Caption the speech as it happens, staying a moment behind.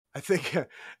I think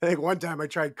one time I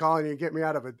tried calling you to get me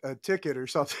out of a ticket or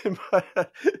something,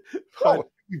 but Oh,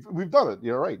 we've done it.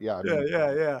 You're right. Yeah, I yeah, mean,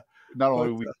 yeah, yeah. not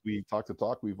only But, we talk the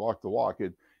talk, we've walked the walk,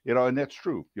 and and that's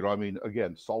true. I mean,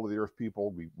 again, salt of the earth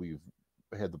people, we've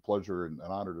had the pleasure and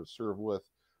honor to serve with,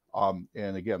 and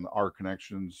again, our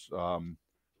connections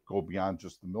go beyond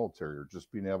just the military or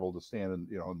just being able to stand and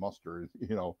and muster,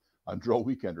 on drill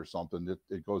weekend or something.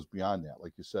 It goes beyond that.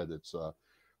 Like you said, it's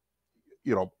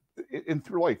you know, and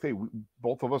through life, hey,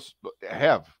 both of us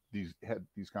have had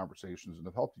these conversations and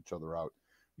have helped each other out.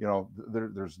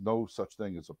 There's no such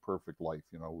thing as a perfect life.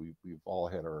 We've all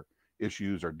had our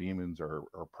issues, our demons, our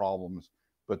problems,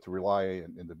 but to rely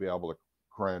and to be able to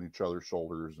cry on each other's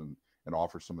shoulders and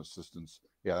offer some assistance,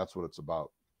 yeah, that's what it's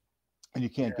about. And you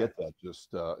can't yeah. get that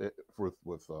just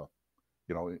with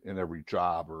in every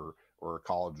job or a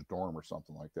college dorm or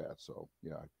something like that. So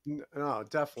yeah, No,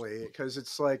 definitely, because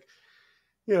it's like,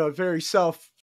 very